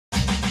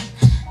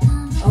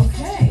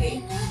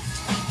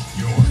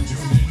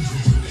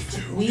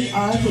we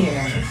are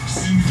here.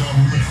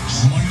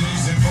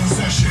 Monday's info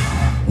session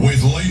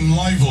with Leighton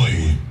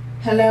Lively.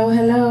 Hello,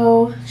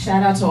 hello.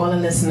 Shout out to all the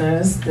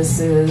listeners.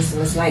 This is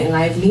Miss Leighton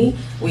Lively.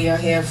 We are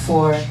here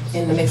for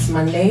In the Mix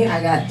Monday.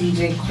 I got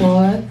DJ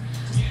Claude.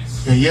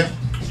 Yeah.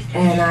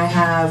 And I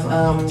have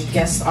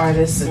guest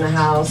artists in the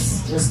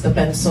house, Mr.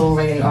 BENCIL,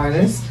 reggae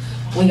artist.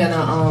 We're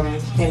gonna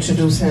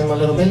introduce him a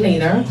little bit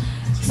later.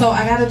 So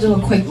I gotta do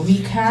a quick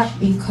recap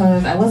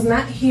because I was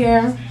not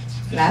here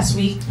last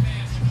week.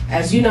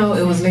 As you know,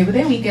 it was Labor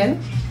Day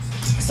weekend.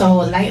 So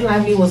Leighton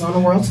Lively was on a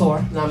world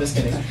tour. No, I'm just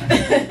kidding.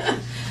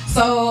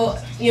 So,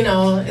 you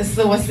know, it's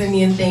the West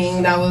Indian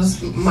thing. That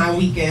was my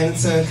weekend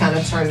to kind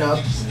of turn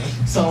up.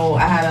 So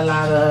I had a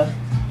lot of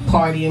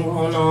partying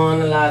going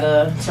on, a lot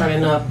of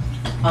turning up.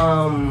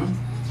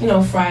 You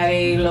know,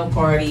 Friday, little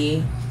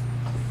party.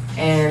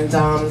 And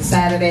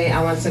Saturday,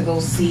 I went to go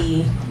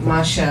see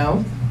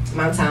Machel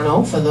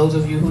Montano. For those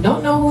of you who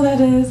don't know who that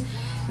is,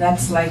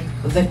 that's like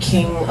the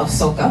king of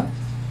soca.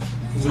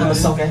 I'm a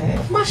soca head.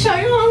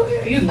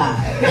 Machel, you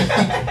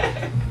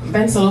lied.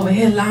 BENCIL over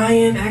here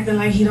lying, acting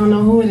like he don't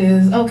know who it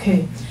is.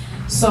 Okay,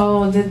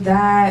 so did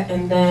that,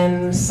 and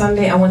then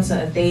Sunday I went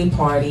to a day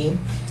party.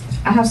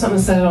 I have something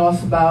to set it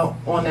off about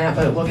on that,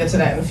 but we'll get to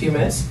that in a few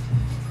minutes.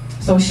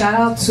 So shout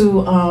out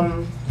to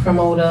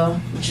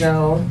promoter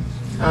Joe.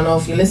 I don't know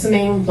if you're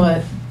listening,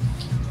 but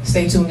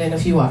stay tuned in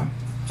if you are,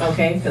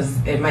 okay? Because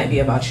it might be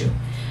about you.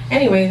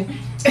 Anyway,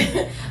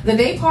 the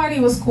day party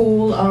was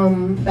cool.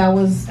 That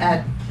was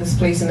at this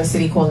place in the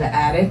city called The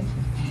Attic.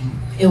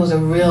 It was a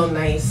real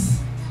nice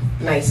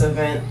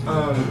event.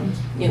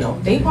 You know,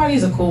 day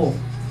parties are cool.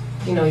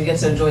 You know, you get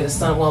to enjoy the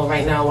sun. Well,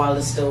 right now while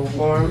it's still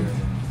warm,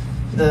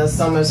 the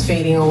summer's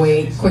fading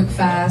away quick,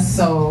 fast.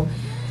 So,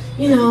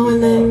 you know,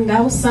 and then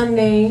that was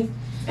Sunday,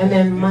 and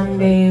then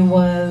Monday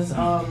was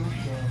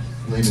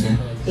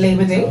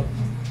Labor Day.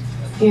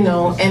 You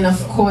know, and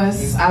of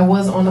course I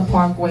was on the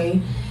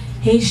Parkway.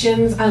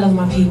 Haitians, I love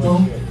my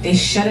people. They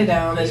shut it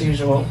down as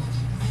usual.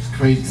 It's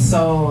crazy.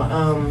 So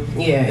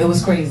yeah, it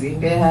was crazy.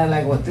 They had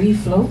like what, 3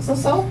 floats or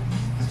so?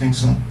 I think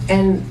so.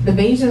 And the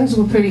Bajans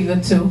were pretty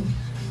good too.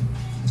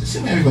 It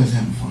seemed everybody's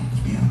having fun,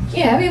 to be honest.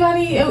 Yeah,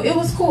 everybody, it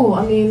was cool.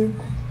 I mean,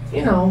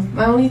 you know,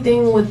 my only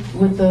thing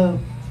with the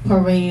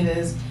parade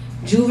is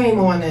Juve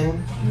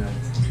morning,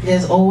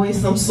 there's always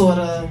some sort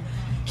of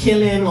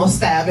killing or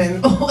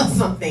stabbing or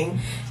something.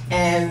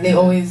 And they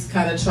always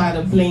kind of try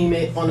to blame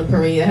it on the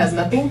parade. It has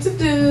nothing to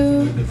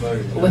do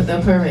with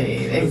the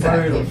parade.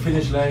 Exactly. The parade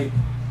finish like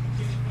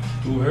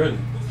too early.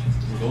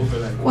 It's over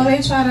like. Well,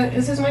 they try to.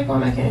 Is his mic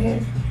on? I can't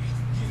hear.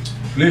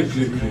 Click.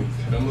 Okay.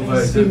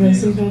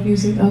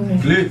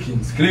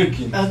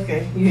 Clicking.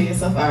 Okay, you hear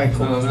yourself? All right,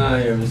 cool. No,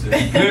 I hear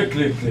myself.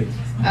 Click.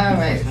 All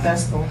right,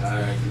 that's cool.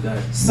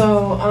 Alright,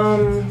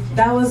 So,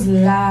 that was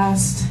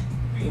last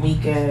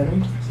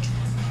weekend.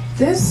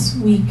 This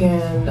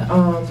weekend,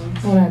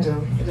 what did I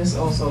do? This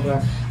also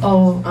blah.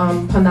 Oh,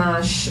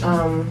 Panache.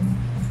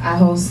 I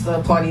host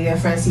the party there,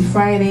 Fancy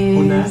Fridays.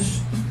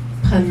 Panache.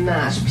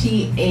 Panash.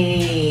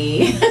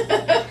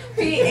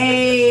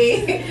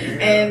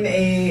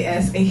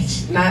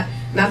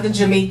 Not the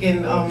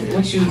Jamaican.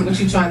 What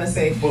you trying to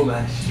say?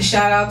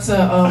 Shout out to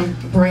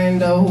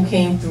Brando who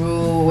came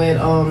through with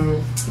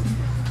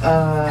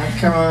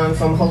Karan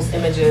from Host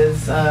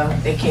Images.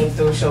 They came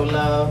through, show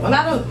love. A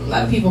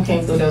lot of people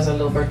came through. There was a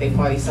little birthday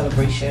party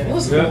celebration. It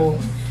was cool.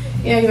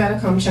 Yeah, you gotta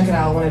come check it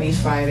out one of these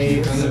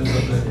Fridays.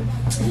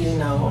 You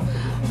know.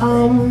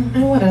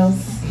 And what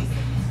else?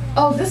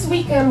 Oh, this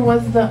weekend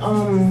was the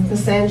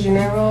San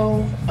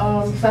Gennaro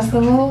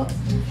festival.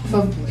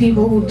 For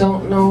people who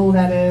don't know who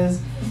that is,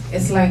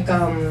 it's like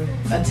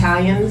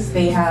Italians.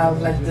 They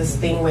have like this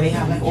thing where they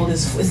have like all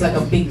this. It's like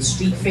a big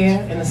street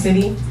fair in the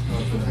city.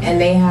 And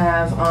they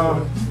have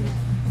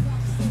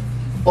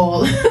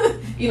all,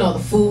 you know, the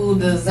food,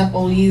 the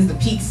zeppolis, the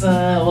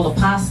pizza, all the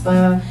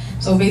pasta.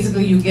 So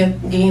basically you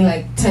gain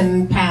like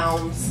 10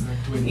 pounds,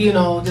 you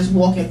know, just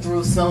walking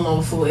through, smelling all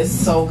the food. It's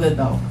so good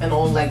though. And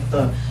all like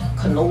the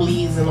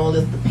cannolis and all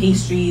the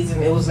pastries,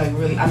 and it was like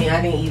really, I mean,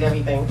 I didn't eat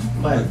everything,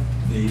 but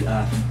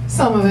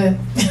some of it.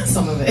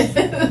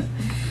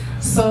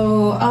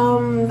 So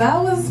that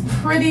was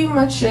pretty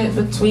much it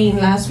between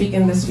last week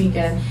and this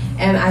weekend.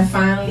 And I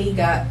finally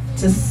got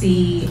to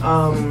see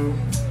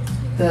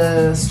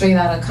the Straight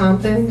Outta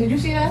Compton. Did you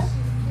see that?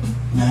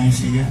 No, I didn't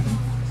see that.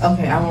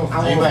 Okay, I won't.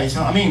 Everybody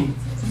talking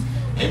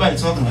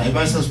about it.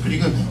 Everybody says it's pretty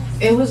good though.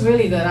 It was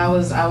really good. I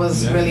was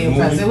really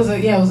impressed. It was a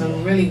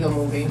really good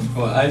movie.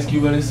 Oh, Ice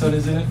Cube and his son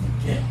is in it?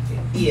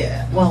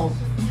 Yeah. Well,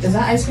 is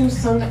that Ice Cube's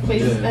son that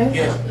plays his name?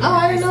 Yeah. Oh,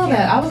 I didn't know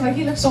that. I was like,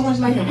 he looks so much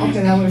like him.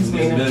 Okay, that would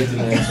explain it.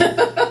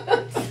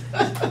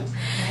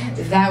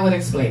 That would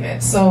explain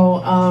it.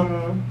 So,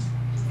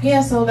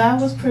 yeah, so that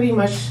was pretty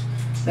much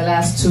the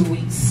last 2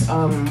 weeks,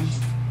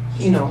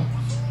 you know,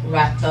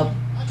 wrapped up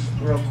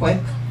real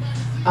quick.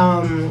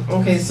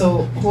 Okay,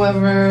 so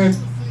whoever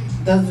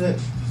doesn't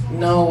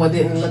know or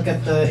didn't look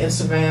at the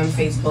Instagram,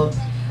 Facebook,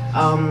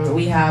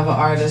 we have an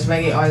artist,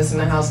 reggae artist in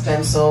the house,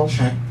 BENCIL.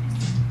 Sure.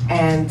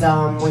 and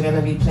we're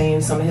gonna be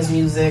playing some of his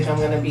music. I'm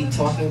gonna be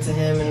talking to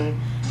him and,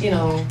 you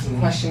know,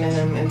 questioning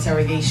him,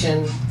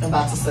 interrogation,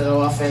 about to set it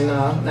off, and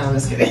no, I'm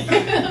just kidding.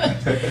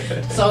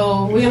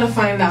 So we're gonna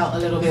find out a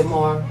little bit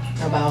more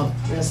about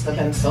Mr.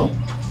 BENCIL.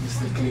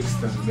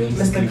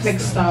 Mr.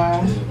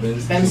 CLICKSTAR,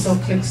 BENCIL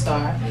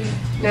CLICKSTAR.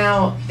 Yeah.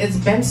 Now it's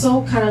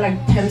BENCIL, kind of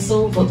like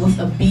pencil, but with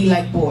a B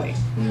like boy.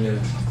 Yeah.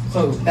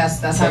 So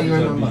that's how you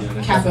remember. B,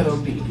 yeah. Capital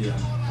B.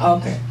 Yeah.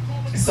 Okay.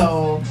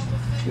 So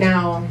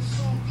now,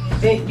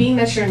 being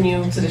that you're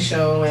new to the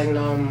show and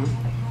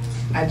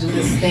I do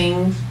this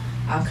thing,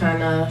 I'll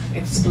kind of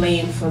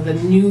explain for the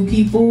new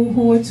people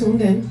who are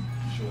tuned in.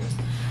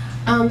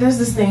 Sure. There's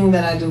this thing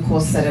that I do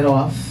called Set It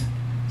Off.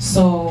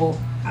 So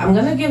I'm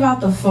gonna give out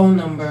the phone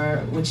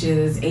number, which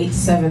is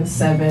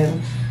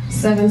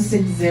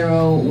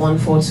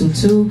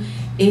 877-760-1422.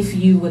 If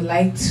you would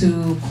like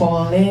to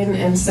call in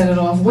and set it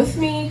off with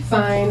me,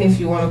 fine. If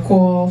you want to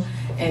call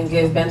and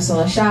give BENCIL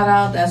a shout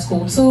out, that's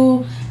cool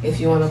too. If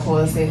you want to call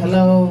and say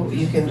hello,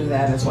 you can do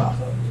that as well.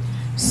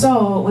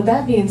 So with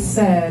that being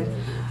said,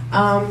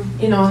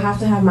 you know, I have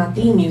to have my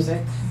theme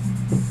music.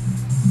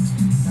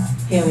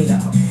 Here we go.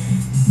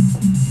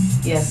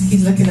 Yes,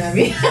 he's looking at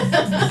me.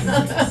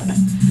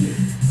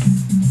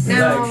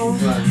 Now,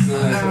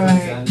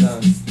 alright,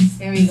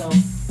 here we go.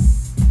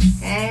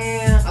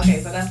 And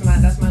okay, so that's my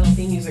little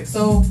theme music.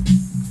 So,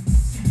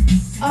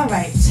 all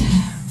right,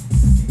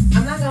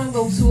 I'm not gonna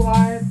go too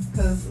hard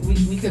because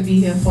we could be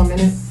here for a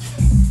minute.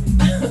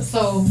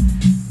 So,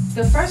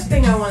 the first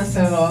thing I want to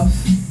set it off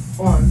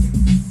on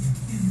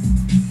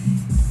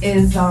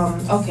is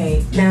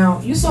okay. Now,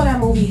 you saw that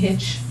movie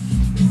Hitch?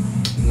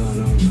 No, I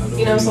don't.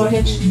 You never saw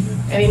Hitch?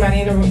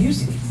 Anybody in the room?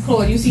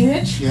 Claude, you seen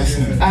Hitch? Yes.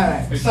 All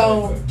right.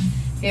 So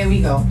here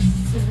we go.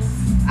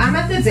 I'm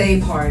at the day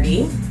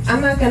party. I'm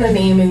not gonna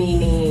name any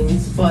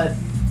names, but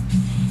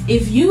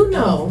if you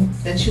know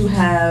that you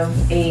have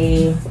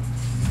a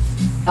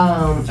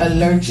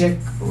allergic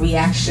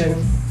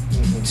reaction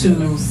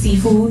to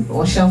seafood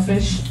or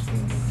shellfish,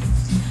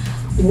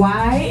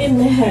 why in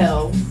the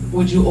hell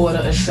would you order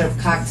a shrimp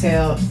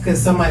cocktail?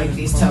 Because somebody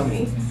please tell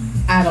me.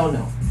 I don't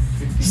know.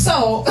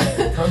 So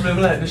probably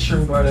like the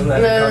shrimp or them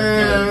like the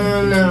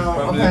cocktail. No,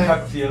 Probably okay. the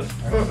cocktail.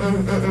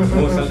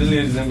 Most of the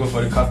ladies then go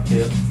for the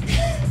cocktail.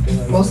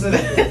 Most of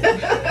them.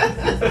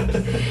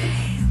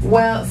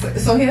 Well,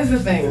 so here's the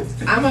thing.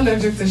 I'm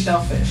allergic to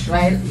shellfish,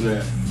 right?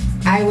 Yeah.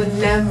 I would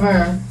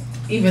never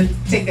even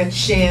take a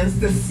chance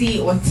to see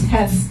or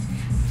test,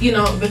 you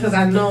know, because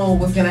I know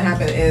what's gonna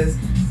happen is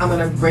I'm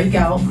gonna break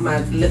out,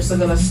 my lips are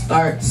gonna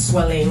start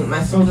swelling,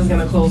 my throat is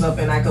gonna close up,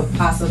 and I could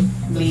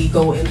possibly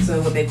go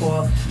into what they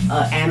call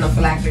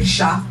anaphylactic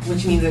shock,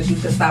 which means that you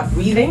could stop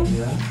breathing.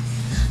 Yeah.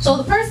 So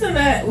the person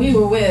that we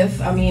were with,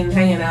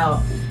 hanging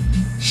out,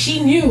 she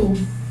knew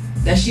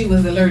that she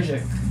was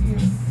allergic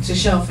to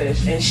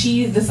shellfish, and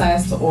she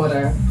decides to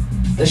order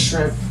the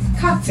shrimp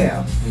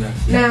cocktail. Yeah.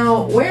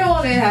 Now, we're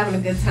all there having a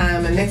good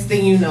time, and next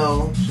thing you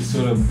know, She's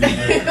sort of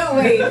big.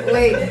 wait,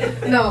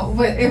 no,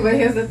 but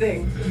here's the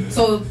thing.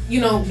 So,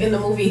 you know, in the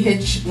movie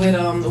Hitch with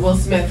Will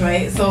Smith,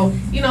 right? So,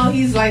 you know,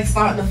 he's like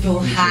starting to feel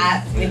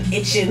hot and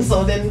itching.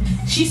 So then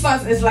she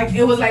starts, it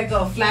was like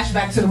a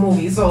flashback to the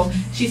movie. So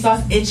she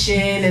starts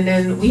itching, and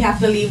then we have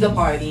to leave the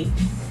party.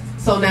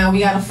 So now we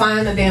gotta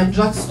find a damn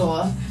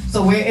drugstore.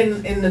 So we're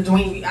in the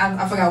joint,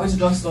 I forgot which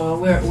drugstore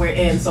we're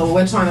in. So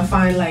we're trying to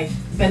find like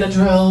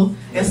Benadryl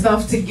and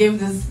stuff to give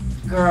this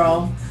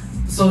girl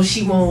so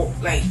she won't,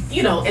 like,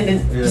 you know, and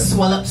then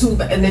swell up too.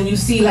 And then you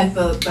see like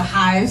the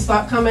hives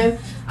start coming.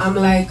 I'm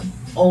like,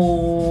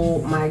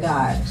 oh my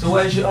God. So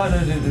why did you order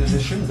the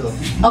shrimp though?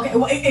 Okay,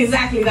 well,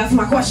 exactly, that's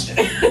my question.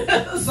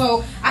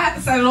 So I had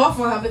to set it off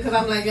for her because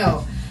I'm like,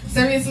 yo,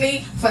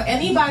 seriously, for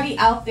anybody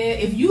out there,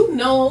 if you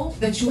know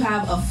that you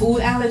have a food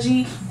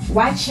allergy,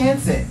 why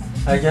chance it?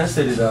 I can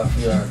set it off,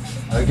 yeah.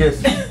 I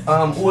guess.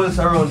 Who else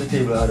around the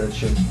table had that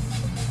shrimp?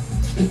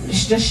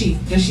 Just she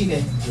did. Just she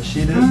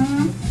did?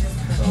 Mm-hmm.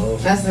 Oh.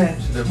 That's it.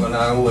 She did on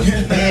her own.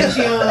 Yeah,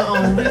 she on her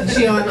own.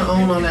 She on her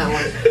own on that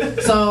one.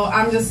 So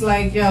I'm just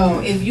like, yo,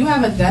 if you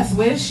have a death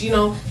wish, you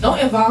know, don't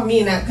involve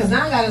me in that, because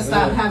now I gotta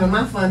stop having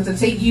my fun to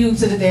take you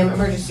to the damn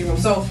emergency room.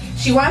 So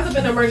she winds up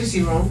in the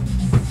emergency room.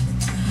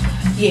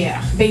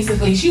 Yeah,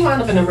 basically, she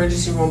wound up in the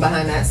emergency room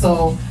behind that.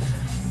 So,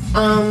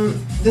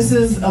 this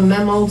is a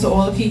memo to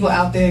all the people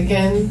out there.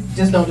 Again,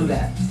 just don't do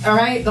that. All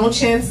right, don't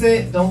chance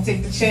it. Don't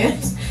take the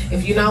chance.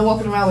 If you're not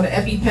walking around with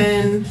an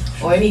EpiPen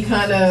or any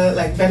kind of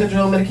like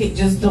Benadryl medication,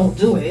 just don't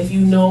do it. If you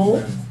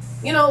know,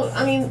 you know,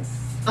 I mean,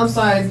 I'm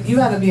sorry, you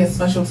gotta be a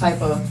special type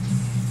of.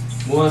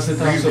 I want to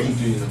say something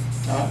to you, you know.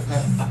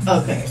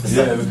 Okay.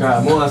 Yeah, because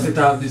I want to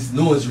have this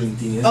nose ring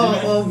thing. You see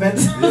Oh, yeah,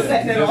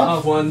 setting it I off.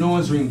 have one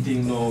nose ring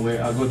thing now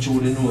where I go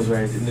through the nose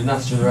right in the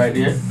nostril right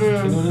there. You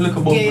know the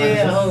little bump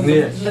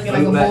looking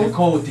like a the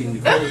cow thing,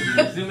 you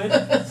see me?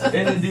 So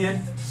any day,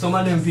 some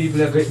of them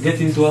people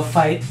get into a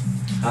fight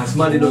and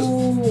somebody just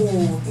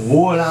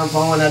hold on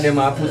for one of them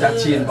and put a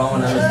chain for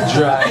one of them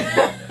dry.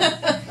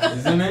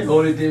 You see me?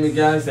 Only thing we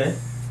can say.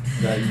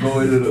 Like, go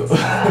a little.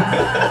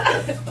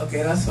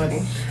 Okay, that's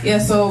funny. Yeah,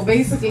 so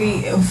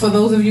basically, for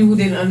those of you who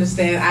didn't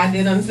understand, I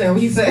did understand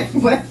what he said,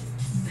 but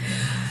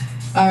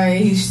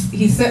alright,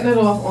 he's setting it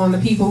off on the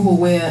people who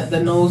wear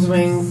the nose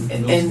rings,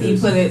 and he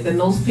put the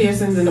nose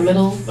piercings in the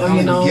middle of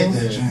your nose. Get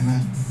that, China.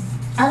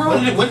 I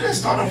don't. Where did it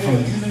start from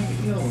again?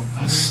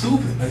 That's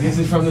stupid. I guess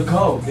it's from the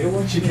cow. They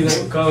want chicken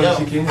and cow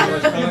chicken. I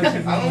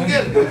don't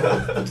get it.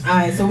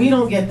 Alright, so we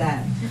don't get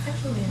that.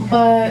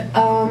 But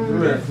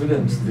For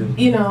them still.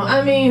 you know,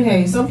 I mean,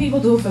 hey, some people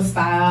do it for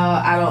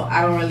style.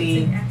 I don't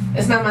really.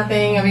 It's not my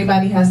thing.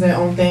 Everybody has their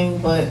own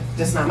thing, but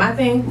just not my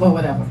thing. But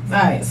whatever.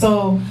 Alright,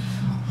 so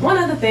one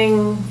other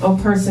thing, or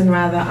person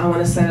rather, I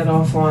want to set it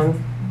off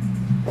on,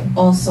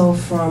 also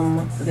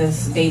from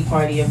this day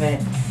party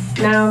event.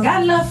 Now,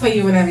 got love for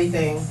you and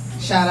everything.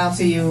 Shout out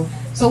to you.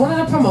 So one of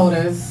the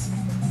promoters,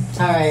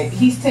 alright,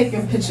 he's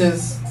taking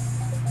pictures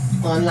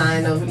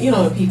online of, you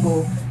know, the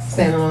people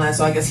standing online,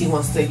 so I guess he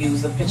wants to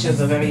use the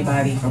pictures of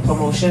everybody for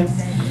promotion.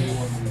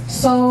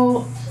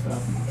 So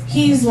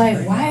he's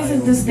like, why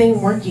isn't this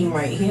thing working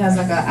right? He has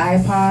like an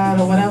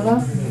iPod or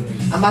whatever.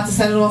 I'm about to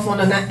set it off on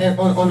the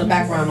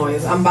background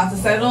noise. I'm about to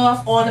set it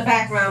off on the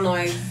background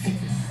noise.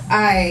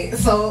 Alright,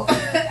 so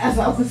as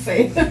I was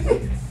saying.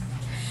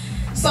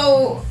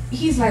 So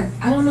he's like,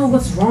 I don't know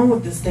what's wrong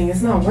with this thing.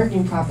 It's not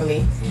working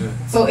properly. Yeah.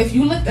 So if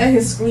you looked at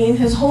his screen,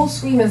 his whole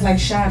screen is like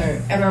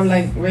shattered. And I'm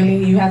like,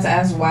 really? You had to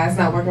ask why it's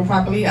not working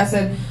properly? I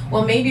said,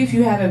 well, maybe if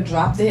you had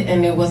dropped it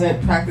and it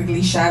wasn't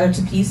practically shattered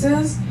to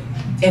pieces,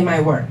 it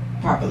might work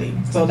properly.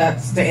 So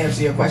that's to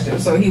answer your question.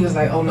 So he was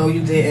like, oh no,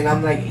 you did. And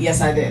I'm like,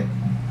 yes, I did.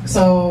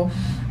 So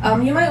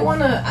you might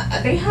want to,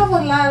 they have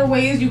a lot of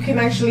ways you can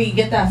actually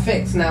get that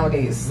fixed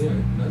nowadays. Yeah,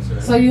 that's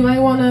right. So you might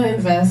want to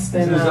invest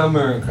in. This is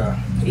America.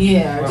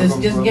 Yeah,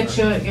 just get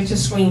your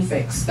screen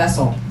fixed. That's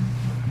all.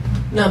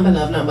 Nothing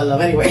but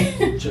love. Anyway.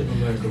 Check the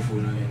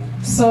microphone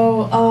again.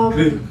 So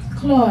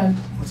Claude.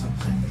 What's up?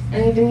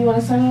 Anything you want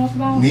to start off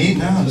about? Me?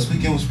 No, this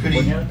weekend was pretty.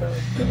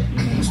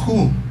 It was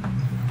cool.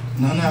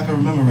 Nothing I can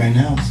remember right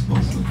now.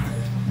 Supposedly.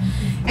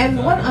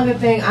 And one other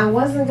thing, I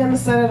wasn't gonna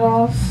set it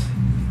off,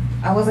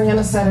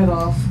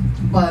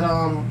 but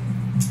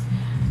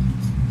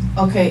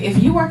okay,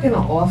 if you work in an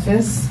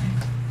office,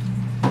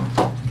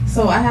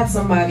 so I had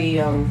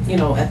somebody, you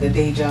know, at the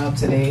day job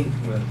today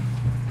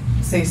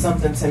say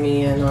something to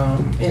me, and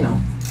you know,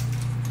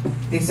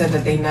 they said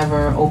that they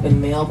never opened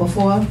mail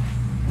before.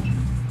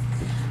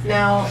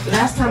 Now,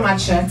 last time I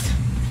checked,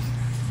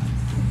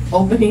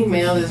 opening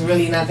mail is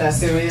really not that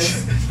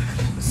serious.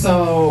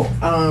 So,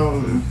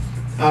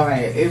 all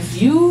right,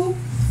 if you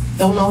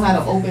don't know how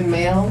to open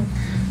mail,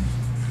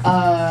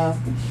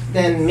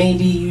 then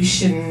maybe you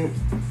shouldn't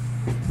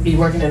be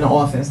working in the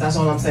office. That's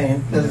all I'm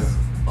saying. Because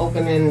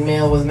opening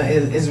mail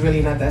is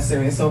really not that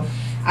serious. So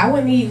I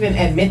wouldn't even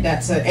admit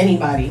that to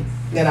anybody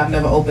that I've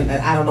never opened,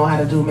 that I don't know how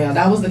to do mail.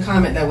 That was the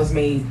comment that was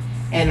made,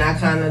 and I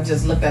kind of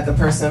just looked at the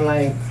person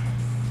like,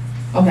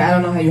 okay, I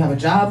don't know how you have a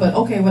job, but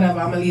okay, whatever.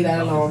 I'm gonna leave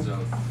that alone.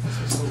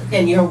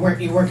 And you're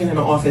working in an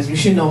office. You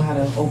should know how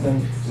to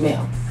open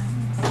mail.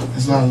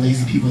 There's a lot of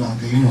lazy people out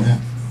there, you know that.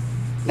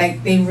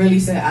 Like, they really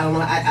said, I don't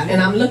know.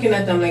 And I'm looking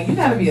at them like, you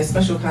gotta be a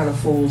special kind of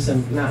fool to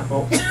not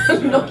know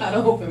how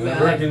to open mail.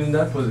 Working in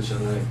that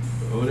position, like,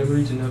 whatever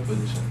reaching that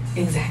position.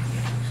 Exactly.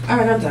 All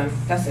right, I'm done.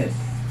 That's it.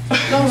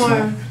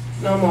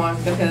 No more,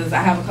 because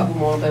I have a couple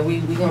more, but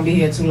we're gonna be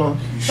here too long.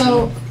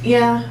 So,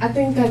 yeah, I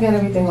think I got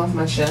everything off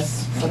my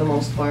chest for the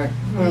most part.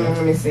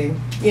 Let me see.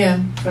 Yeah,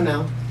 for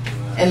now.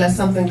 Unless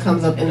something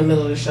comes up in the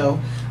middle of the show.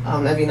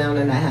 Every now and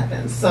then that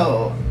happens.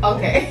 So,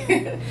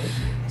 okay.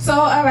 So,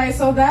 alright,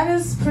 so that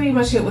is pretty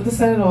much it with the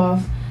set it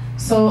off.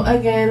 So,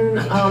 again,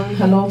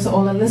 hello to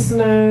all the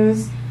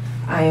listeners.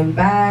 I am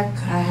back.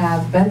 I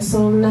have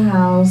BENCIL in the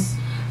house.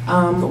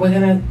 We're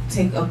going to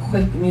take a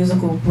quick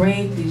musical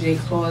break. DJ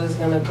Claude is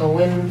going to go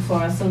in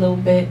for us a little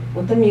bit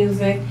with the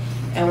music.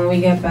 And when we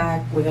get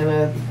back, we're going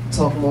to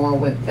talk more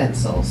with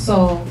BENCIL.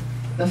 So,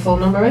 the phone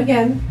number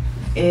again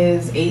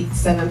is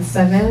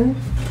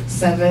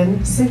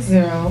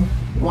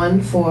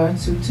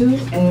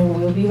 877-760-1422, and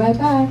we'll be right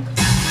back.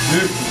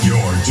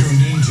 You're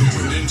tuned into